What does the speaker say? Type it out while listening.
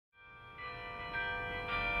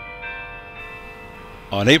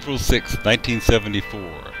On April 6, 1974,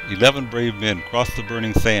 11 brave men crossed the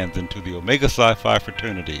burning sands into the Omega Psi Phi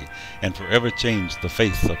Fraternity and forever changed the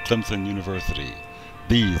face of Clemson University.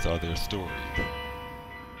 These are their stories.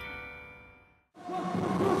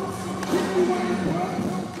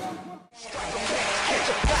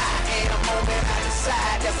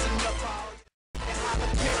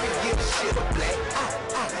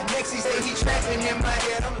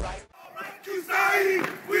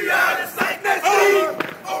 We are the sight that see.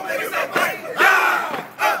 Omega Psi Phi. Yeah.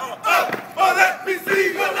 Let me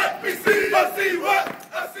see. Let me see. I see what.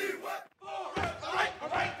 I see what. All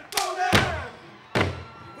right. To go down.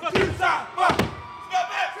 Chi Zeta. Step back.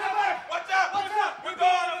 Watch out. We're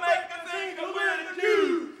gonna make a thing of with the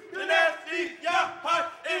Jews. The nasty, yeah,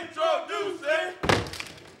 hot introducing.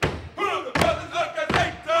 The brothers of Chi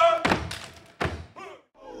Zeta.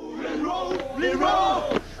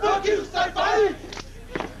 Roll. Fuck you, Psi Phi.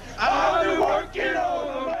 I've been working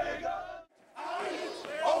on Omega.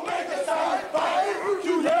 Omega Psi Phi.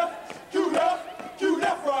 Two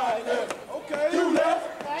left, right, left. Okay. Two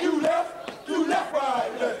left,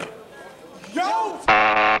 right, left. Yo,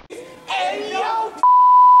 hey yo,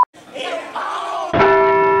 and all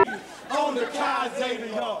on the Chi Zeta,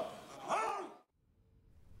 y'all.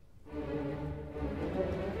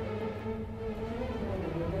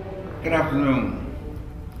 Good afternoon.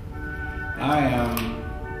 I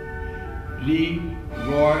am Lee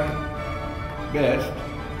Roy Best,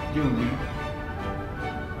 Jr.,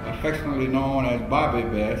 affectionately known as Bobby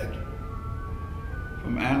Best,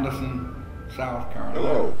 from Anderson, South Carolina.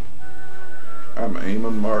 Hello, I'm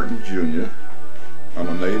Eamon Martin, Jr. I'm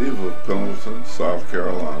a native of Clemson, South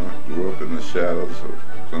Carolina. Grew up in the shadows of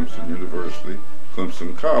Clemson University,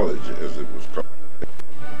 Clemson College as it was called.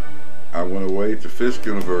 I went away to Fisk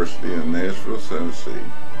University in Nashville, Tennessee.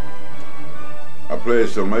 I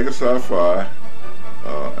pledged Omega Psi Phi,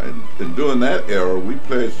 and during that era, we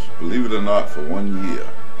pledged, believe it or not, for 1 year.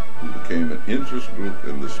 We became an interest group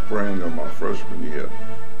in the spring of my freshman year,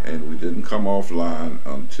 and we didn't come offline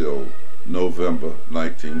until November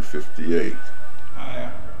 1958.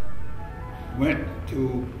 I went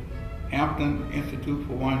to Hampton Institute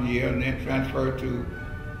for 1 year and then transferred to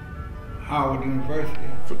Howard University.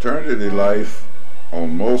 Fraternity life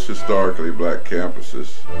on most historically black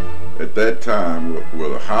campuses at that time were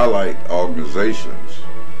the highlight organizations.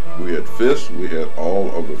 We had FIST, we had all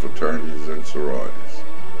of the fraternities and sororities.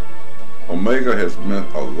 Omega has meant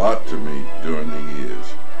a lot to me during the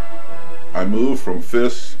years. I moved from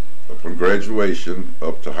FIST upon graduation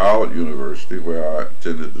up to Howard University, where I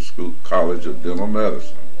attended the College of Dental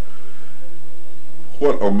Medicine.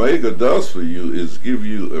 What Omega does for you is give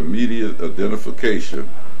you immediate identification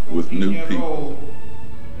with new people. Old,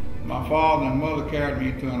 my father and mother carried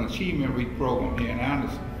me to an achievement week program here in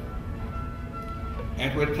Anderson.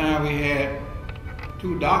 At that time we had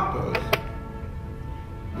 2 doctors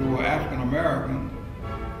who were African American,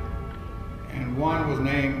 and one was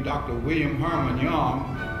named Dr. William Herman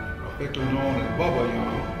Young, affectionately known as Bubba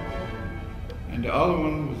Young, and the other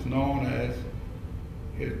one was known as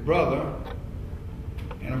his brother.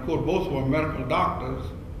 And of course, both were medical doctors,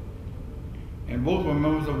 and both were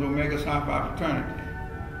members of the Omega Psi Phi Fraternity.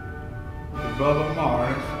 His brother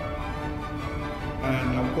Morris,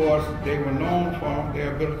 and of course, they were known for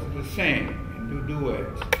their ability to sing and do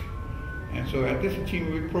duets. And so at this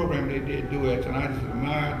Achievement Week program, they did duets, and I just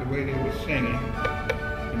admired the way they were singing.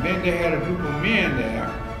 And then they had a group of men there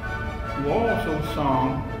who also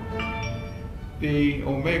sung the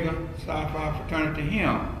Omega Psi Phi Fraternity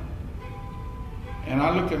hymn. And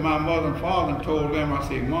I looked at my mother and father and told them, I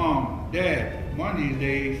said, Mom, Dad, one of these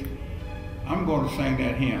days, I'm going to sing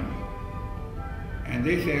that hymn. And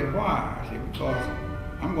they said, why? I said, because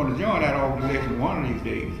I'm going to join that organization one of these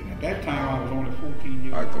days. And at that time, I was only 14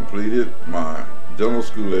 years old. I completed my dental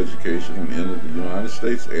school education and entered the United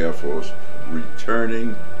States Air Force,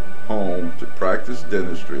 returning home to practice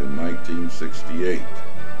dentistry in 1968.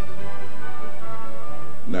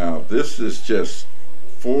 Now, this is just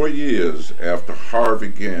 4 years after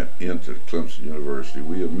Harvey Gantt entered Clemson University.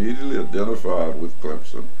 We immediately identified with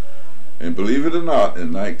Clemson. And believe it or not,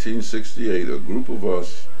 in 1968, a group of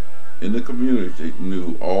us in the community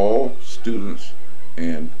knew all students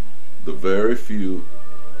and the very few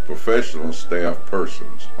professional staff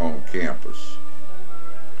persons on campus.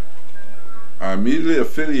 I immediately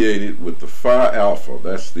affiliated with the Phi Alpha.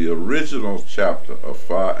 That's the original chapter of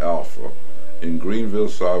Phi Alpha in Greenville,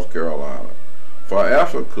 South Carolina. Phi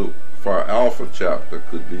Alpha chapter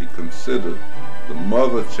could be considered the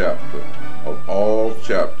mother chapter of all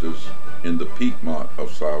chapters in the Piedmont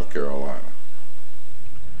of South Carolina.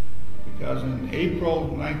 Because in April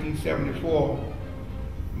 1974,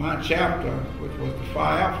 my chapter, which was the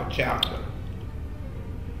Phi Alpha chapter,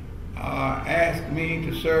 asked me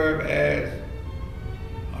to serve as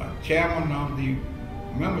chairman of the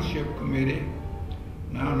membership committee,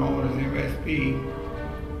 now known as MSP.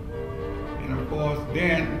 And of course,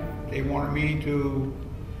 then they wanted me to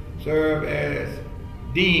serve as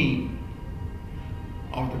dean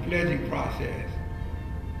of the pledging process,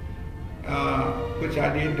 which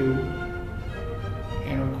I did do.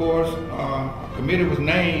 And of course, a committee was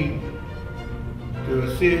named to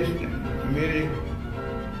assist, and the committee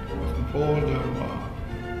was composed of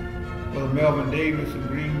Brother Melvin Davis of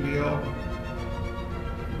Greenville,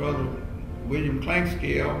 Brother William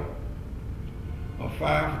Clankscale of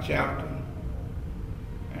Phi Alpha Chapter,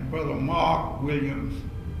 and Brother Mark Williams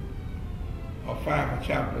of Phi Alpha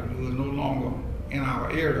Chapter, who is no longer in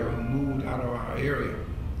our area, who moved out of our area.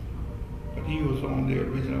 But he was on the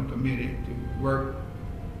original committee to work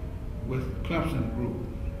with Clemson group.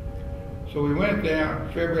 So we went there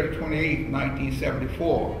February 28,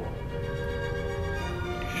 1974.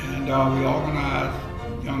 And we organized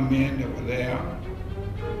young men that were there.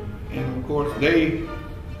 And of course they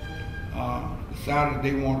decided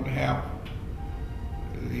they wanted to have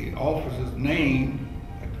the officers named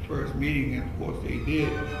at the first meeting, and of course they did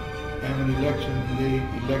have an election, and they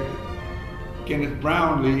elected Kenneth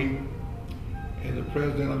Brownlee as the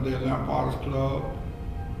president of the Atlanta Potter's Club.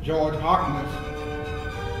 George Harkness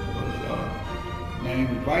was named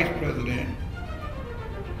vice president,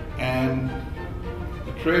 and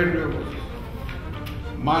the treasurer was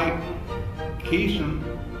Mike Keeson,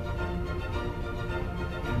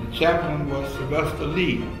 and the chaplain was Sylvester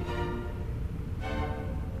Lee.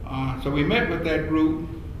 So we met with that group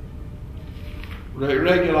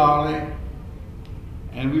regularly,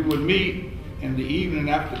 and we would meet in the evening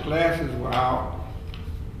after classes were out.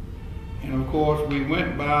 And of course, we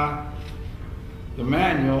went by the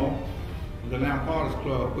manual of the Atlanta Potter's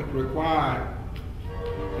Club, which required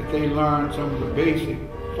that they learn some of the basic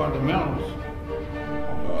fundamentals.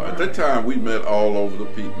 At that time, we met all over the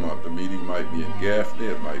Piedmont. The meeting might be in Gaffney,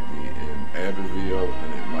 it might be in Abbeville,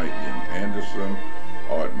 and it might be in Anderson,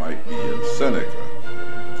 or it might be in Seneca.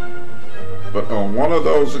 But on one of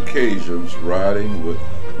those occasions, riding with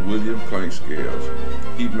William Clankscales,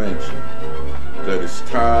 he mentioned that it's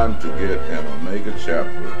time to get an Omega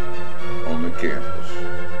chapter on the campus.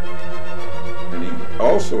 And he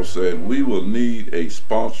also said we will need a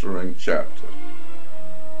sponsoring chapter.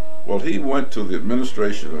 Well, he went to the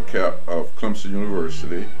administration of Clemson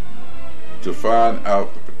University to find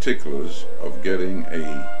out the particulars of getting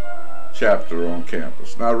a chapter on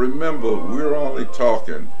campus. Now remember, we're only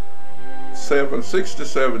talking 6 to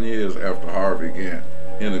 7 years after Harvey Gantt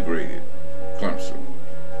integrated Clemson.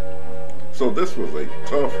 So this was a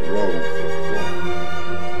tough road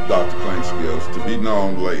for Dr. Clankscales to be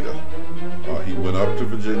known later. He went up to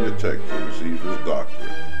Virginia Tech to receive his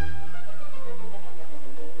doctorate.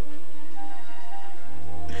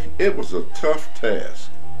 It was a tough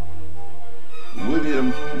task.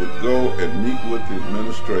 William would go and meet with the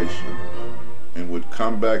administration and would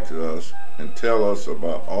come back to us and tell us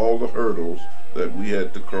about all the hurdles that we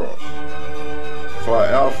had to cross. Phi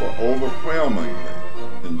Alpha overwhelmingly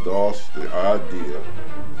endorsed the idea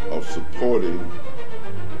of supporting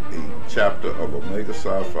a chapter of Omega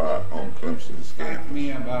Psi Phi on Clemson's campus.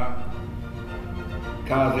 Me about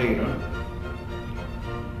Chi Zeta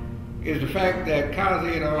is the fact that Chi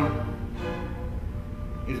Zeta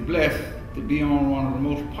is blessed to be on one of the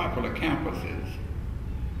most popular campuses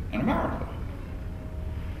in America.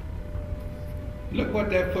 Look what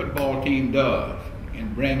that football team does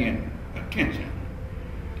in bringing attention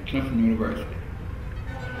to Clemson University.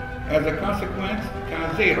 As a consequence,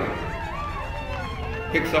 Chi Zeta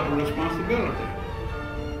picks up a responsibility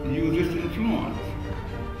and uses its influence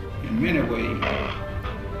in many ways.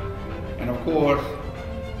 And of course,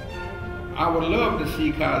 I would love to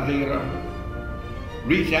see Chi Zeta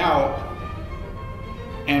reach out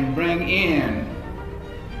and bring in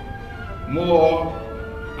more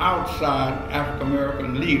outside African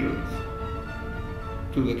American leaders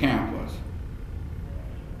to the campus,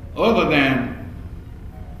 other than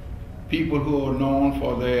people who are known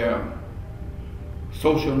for their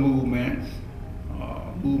social movements,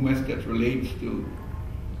 movements that relates to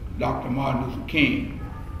Dr. Martin Luther King.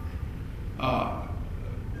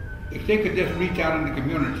 If they could just reach out in the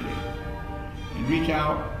community and reach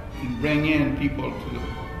out and bring in people to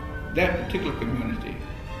that particular community,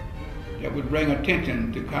 that would bring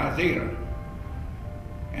attention to Chi Zeta.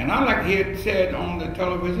 And I like to hear it said on the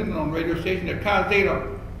television and on radio station that Chi Zeta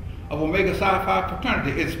of Omega Psi Phi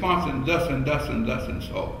Fraternity is sponsoring thus and thus and thus and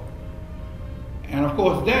so. And of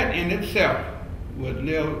course that in itself would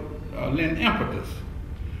lend impetus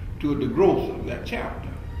to the growth of that chapter.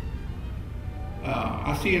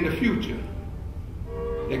 I see in the future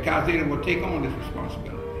that Chi Zeta will take on this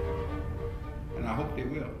responsibility, and I hope they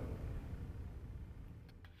will.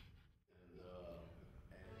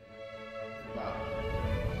 About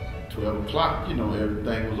 12 o'clock, you know,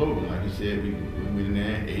 everything was over. Like you said, we went in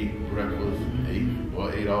there, ate breakfast,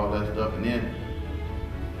 ate all that stuff, and then,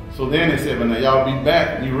 so then they said, well, now y'all be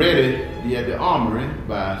back, be ready, be at the armory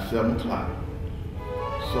by 7 o'clock.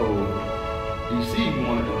 So DC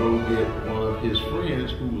wanted to go get one of his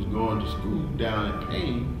friends who was going to school down at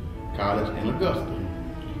Payne College in Augusta.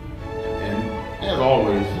 And as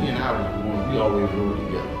always, he and I was going, we always rode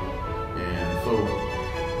together. And so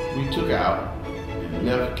we took out and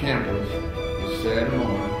left campus on Saturday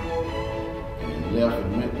morning and left and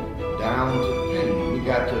went down to Payne. We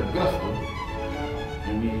got to Augusta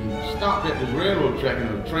and we stopped at this railroad track and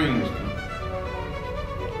the train was coming.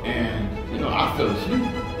 And, you know, I fell asleep.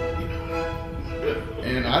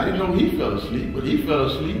 And I didn't know he fell asleep, but he fell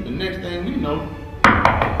asleep. The next thing we know,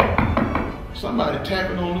 somebody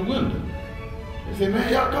tapping on the window. They said,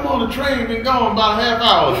 man, y'all come on, the train been gone about a half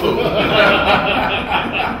hour or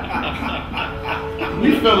so.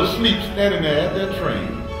 We fell asleep standing there at that train.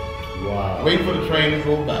 Wow. Waiting for the train to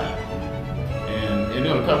go by. And you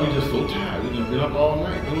know, because we just so tired. We just been up all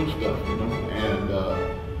night doing stuff, you know. And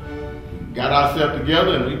got ourselves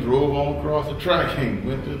together and we drove on across the track and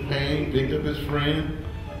went to Payne, picked up his friend,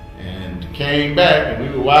 and came back, and we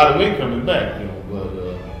were wide awake coming back, you know.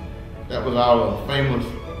 But that was our famous,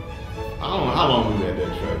 I don't know how long we were at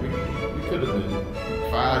that track. We could have been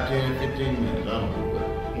 5, 10, 15 minutes, I don't know.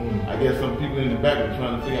 But I guess some people in the back were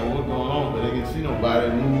trying to figure out what's going on, but they didn't see nobody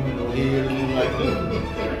moving, no head, moving like this.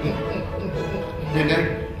 And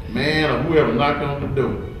that man or whoever knocked on the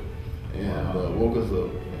door and woke us up.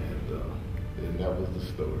 And that was the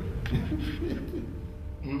story.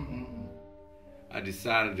 I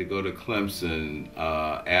decided to go to Clemson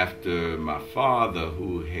after my father,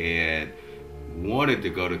 who had wanted to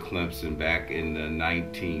go to Clemson back in the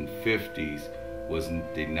 1950s, was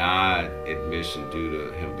denied admission due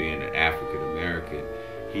to him being an African American.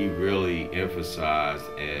 He really emphasized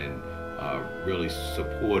and really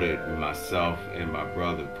supported myself and my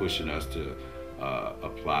brother, pushing us to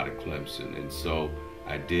apply to Clemson. And so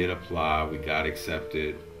I did apply, we got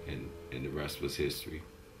accepted, and the rest was history.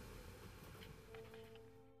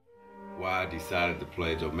 Why I decided to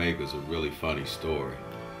pledge Omega is a really funny story.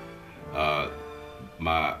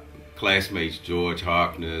 My classmates, George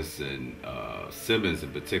Harkness and Simmons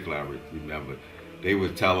in particular, I remember, they were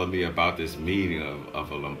telling me about this meeting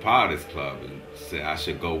of a Lampadis club and said I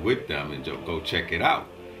should go with them and go check it out.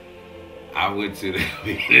 I went to the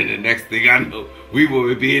meeting, and the next thing I know, we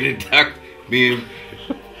were being inducted,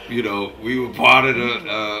 you know, we were part of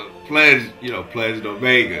the pledge, you know, pledged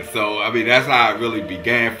Omega. So, I mean, that's how it really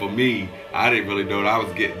began for me. I didn't really know what I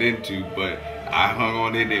was getting into, but I hung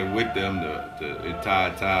on in there with them the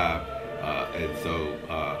entire time. And so,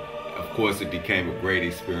 of course, it became a great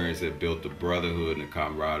experience. It built the brotherhood and the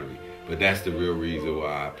camaraderie. But that's the real reason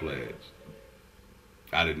why I pledged.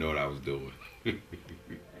 I didn't know what I was doing.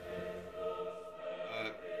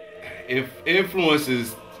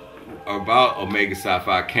 Influences about Omega Psi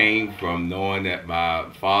Phi came from knowing that my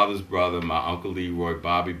father's brother, my Uncle Leroy,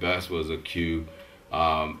 Bobby Best, was a Q.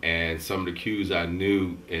 And some of the Qs I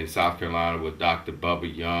knew in South Carolina were Dr.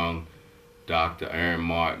 Bubba Young, Dr. Aaron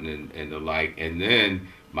Martin, and the like. And then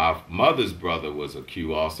my mother's brother was a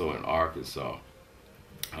Q also in Arkansas.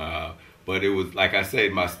 But it was, like I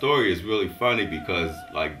said, my story is really funny because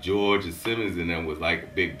like George and Simmons and them was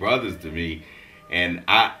like big brothers to me. And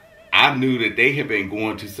I knew that they had been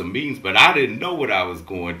going to some meetings, but I didn't know what I was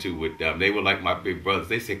going to with them. They were like my big brothers.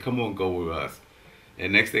 They said, come on, go with us.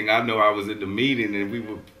 And next thing I know, I was in the meeting and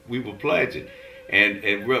we were pledging.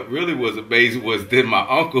 And what really was amazing was then my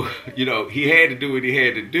uncle, you know, he had to do what he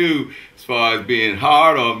had to do as far as being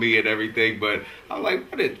hard on me and everything. But I'm like,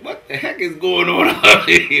 what the heck is going on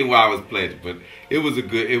here while I was pledging? But it was a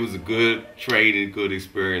good training, good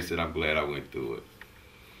experience, and I'm glad I went through it.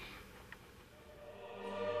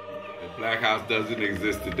 Black House doesn't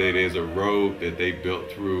exist today. There's a road that they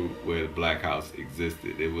built through where the Black House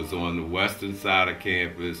existed. It was on the western side of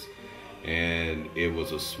campus, and it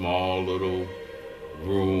was a small little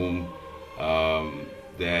room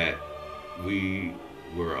that we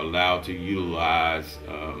were allowed to utilize.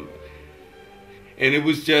 And it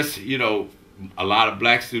was just, you know, a lot of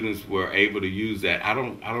black students were able to use that. I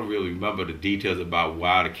don't really remember the details about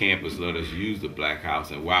why the campus let us use the Black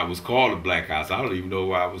House and why it was called the Black House. I don't even know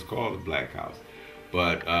why it was called the Black House.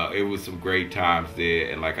 But it was some great times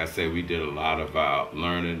there, and like I said, we did a lot of our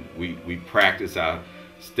learning. We practiced our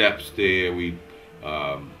steps there. We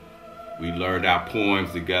learned our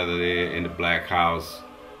poems together there in the Black House.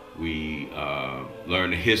 We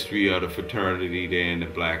learned the history of the fraternity there in the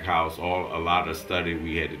Black House. A lot of the study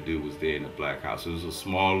we had to do was there in the Black House. It was a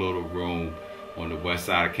small little room on the west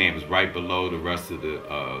side of campus, right below the rest of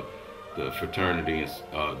the fraternity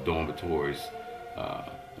and dormitories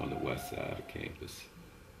on the west side of campus.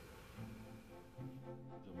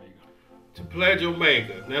 To pledge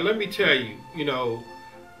Omega. Now let me tell you,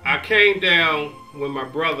 I came down when my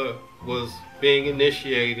brother was being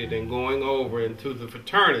initiated and going over into the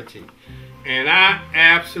fraternity, and I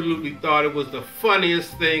absolutely thought it was the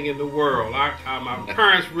funniest thing in the world. My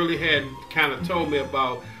parents really had kind of told me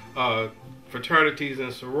about fraternities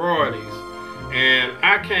and sororities, and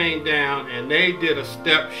I came down and they did a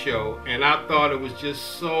step show, and I thought it was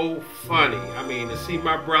just so funny. I mean, to see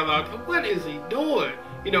my brother, I thought, what is he doing?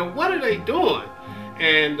 What are they doing?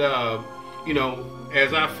 And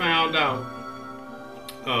as I found out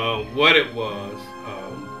what it was,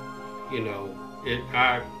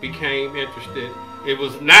 I became interested. It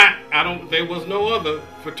was not, there was no other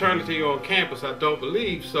fraternity on campus, I don't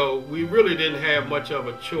believe, so we really didn't have much of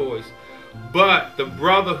a choice. But the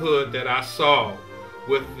brotherhood that I saw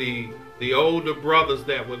with the older brothers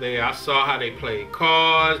that were there, I saw how they played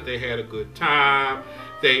cards, they had a good time,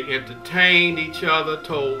 they entertained each other,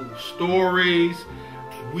 told stories.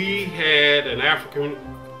 We had an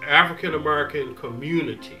African-American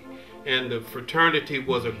community, and the fraternity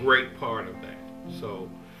was a great part of that. So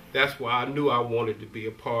that's why I knew I wanted to be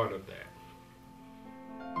a part of that.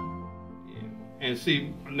 Yeah. And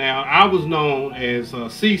see, now I was known as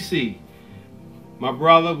CC. My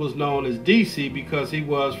brother was known as DC because he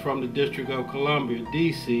was from the District of Columbia,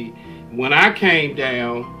 DC. When I came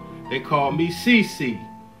down, they called me CC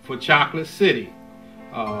for Chocolate City.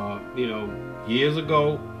 Years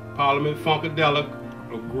ago, Parliament Funkadelic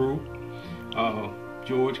group,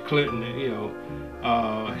 George Clinton,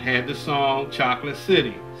 had the song Chocolate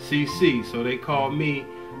City, CC. So they called me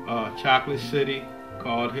Chocolate City,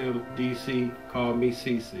 called him DC, called me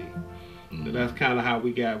CC. So that's kind of how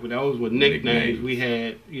we got. Those were nicknames we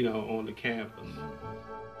had, on the campus.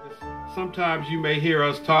 Sometimes you may hear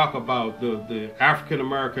us talk about the African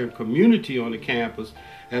American community on the campus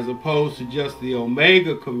as opposed to just the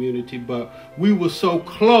Omega community, but we were so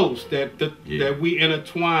close that we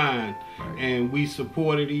intertwined and we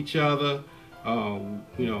supported each other.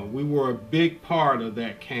 We were a big part of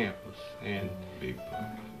that campus, and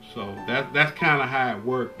so that's kind of how it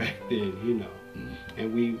worked back then,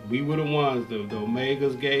 And we were the ones, the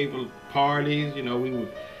Omegas gave parties, we would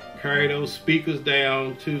carry those speakers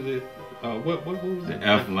down to the what was it? The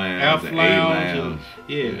F Lounge, the A Lounge.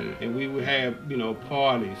 And we would have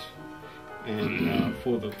parties, and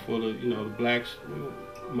for the the blacks,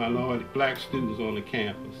 minority black students on the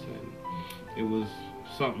campus, and it was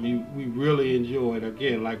something we really enjoyed.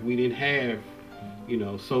 Again, like we didn't have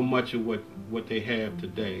so much of what they have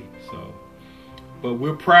today. So, but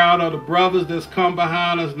we're proud of the brothers that's come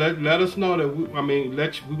behind us. Let us know that we want to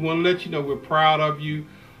let you know we're proud of you.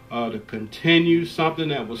 To continue something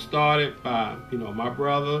that was started by, my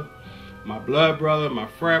brother, my blood brother, my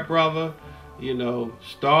frat brother,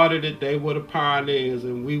 started it. They were the pioneers,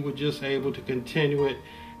 and we were just able to continue it.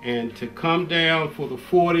 And to come down for the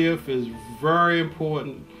 40th is very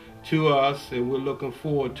important to us, and we're looking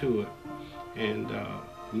forward to it. And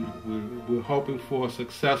we're hoping for a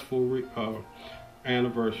successful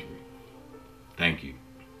anniversary. Thank you.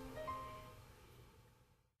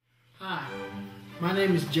 Hi. My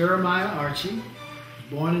name is Jeremiah Archie,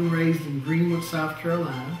 born and raised in Greenwood, South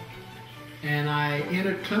Carolina, and I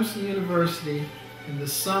entered Clemson University in the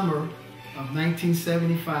summer of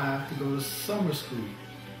 1975 to go to summer school.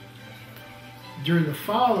 During the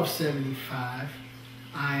fall of '75,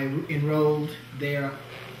 I enrolled there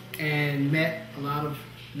and met a lot of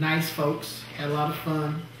nice folks, had a lot of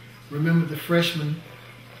fun, remembered the freshman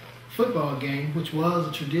football game, which was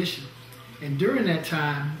a tradition. And during that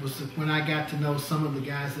time was when I got to know some of the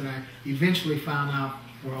guys that I eventually found out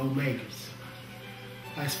were Omegas.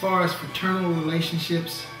 As far as fraternal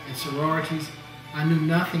relationships and sororities, I knew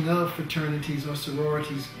nothing of fraternities or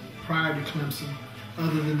sororities prior to Clemson,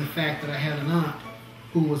 other than the fact that I had an aunt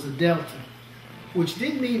who was a Delta, which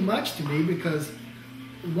didn't mean much to me because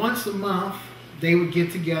once a month they would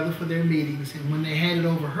get together for their meetings, and when they had it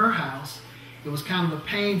over her house, it was kind of a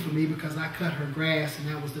pain for me because I cut her grass, and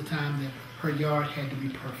that was the time that her yard had to be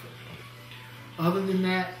perfect. Other than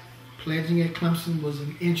that, pledging at Clemson was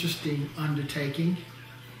an interesting undertaking.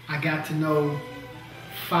 I got to know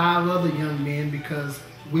 5 other young men because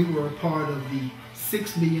we were a part of the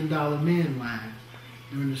 $6 Million Men line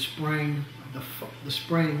during the spring of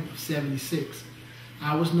 '76.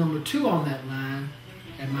 I was number 2 on that line,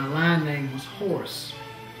 and my line name was Horse,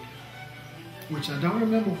 which I don't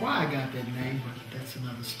remember why I got that name, but that's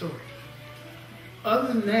another story.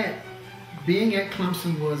 Other than that, being at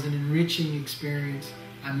Clemson was an enriching experience.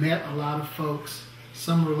 I met a lot of folks.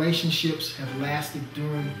 Some relationships have lasted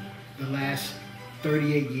during the last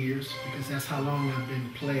 38 years, because that's how long I've been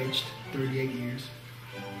pledged, 38 years.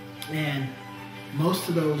 And most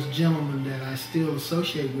of those gentlemen that I still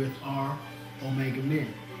associate with are Omega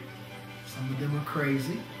men. Some of them are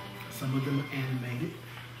crazy, some of them are animated,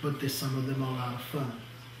 but some of them are a lot of fun.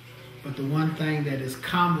 But the one thing that is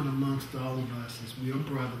common amongst all of us is we are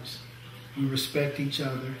brothers. We respect each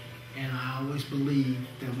other, and I always believe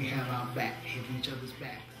that we have our back, have each other's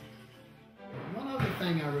backs. One other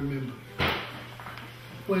thing I remember,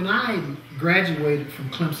 when I graduated from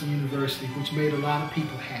Clemson University, which made a lot of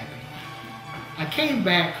people happy, I came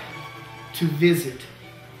back to visit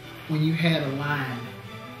when you had a line,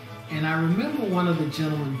 and I remember one of the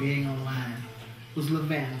gentlemen being online was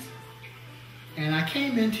Levanza. And I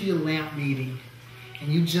came into your lamp meeting, and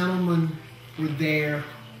you gentlemen were there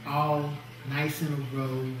all nice in a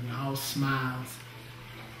row and all smiles.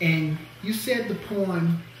 And you said the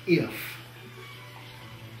poem, If.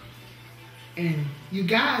 And you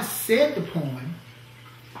guys said the poem,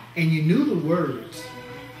 and you knew the words,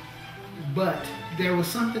 but there was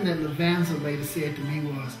something that Levanza later said to me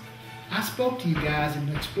was, I spoke to you guys and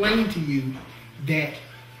explained to you that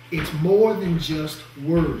it's more than just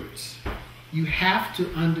words. You have to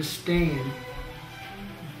understand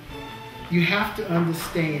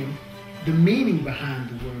the meaning behind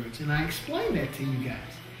the words. And I explained that to you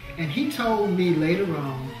guys. And he told me later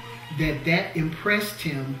on that that impressed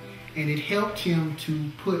him, and it helped him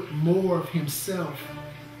to put more of himself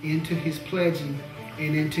into his pledging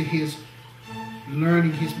and into his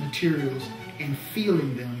learning his materials and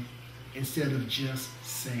feeling them instead of just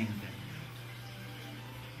saying them.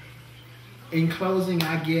 In closing,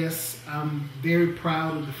 I guess I'm very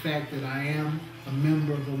proud of the fact that I am a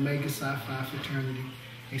member of Omega Psi Phi Fraternity,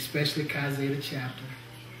 especially Chi Zeta Chapter.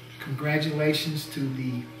 Congratulations to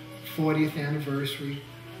the 40th anniversary,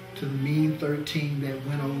 to the Mean 13 that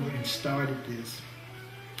went over and started this,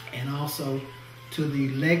 and also to the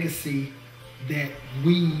legacy that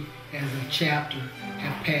we as a chapter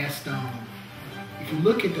have passed on. If you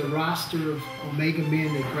look at the roster of Omega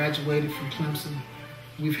men that graduated from Clemson,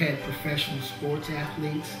 we've had professional sports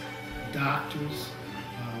athletes, doctors,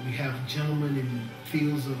 we have gentlemen in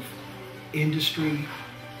fields of industry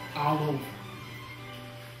all over.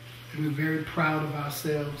 We're very proud of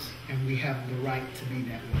ourselves, and we have the right to be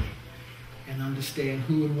that way and understand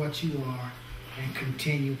who and what you are and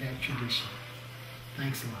continue that tradition.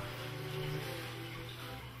 Thanks a lot.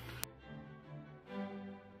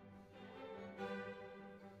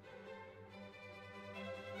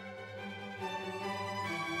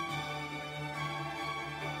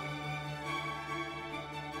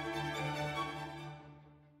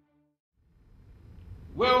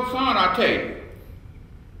 Well, son, I tell you,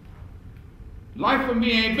 life for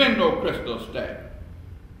me ain't been no crystal stack.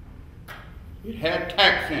 It had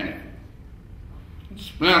tacks in it, and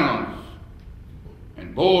splinters,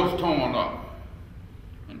 and boards torn up,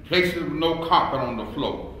 and places with no carpet on the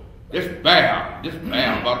floor. Just bare,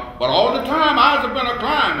 but all the time I was been a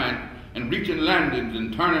climbing and reaching landings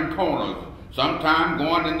and turning corners, sometimes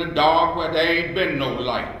going in the dark where there ain't been no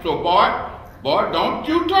light. So boy, don't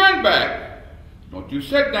you turn back. Don't you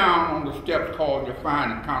sit down on the steps cause you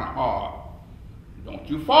find it kind of hard. Don't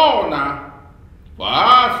you fall now, for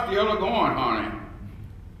I still a going, honey.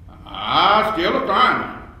 I still a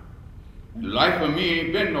climbing. And life for me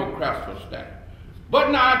ain't been no crystal stack.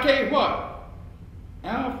 But now I tell you what,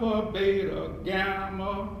 Alpha, Beta,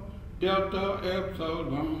 Gamma, Delta,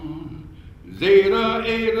 Epsilon, Zeta,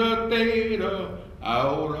 Eta, Theta,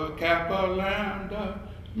 Iota, Kappa, Lambda,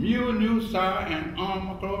 Mu, Nu, Psi, and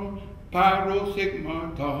Omicron, Pi, Rho,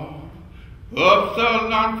 Sigma, Tau,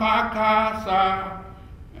 Upsilon, Phi, Chi, Psi,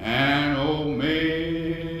 and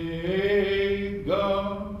Omega.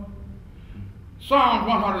 Psalm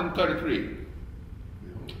 133.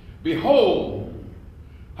 Behold,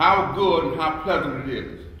 how good and how pleasant it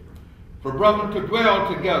is for brethren to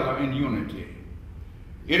dwell together in unity.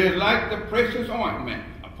 It is like the precious ointment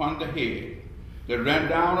upon the head that ran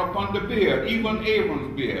down upon the beard, even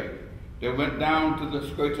Aaron's beard, that went down to the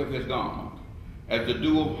skirts of his garment, as the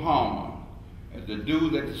dew of Hermon, as the dew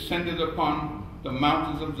that descended upon the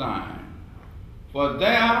mountains of Zion. For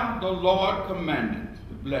there the Lord commanded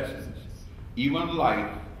the blessings, even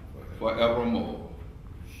life forevermore.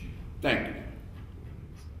 Thank you.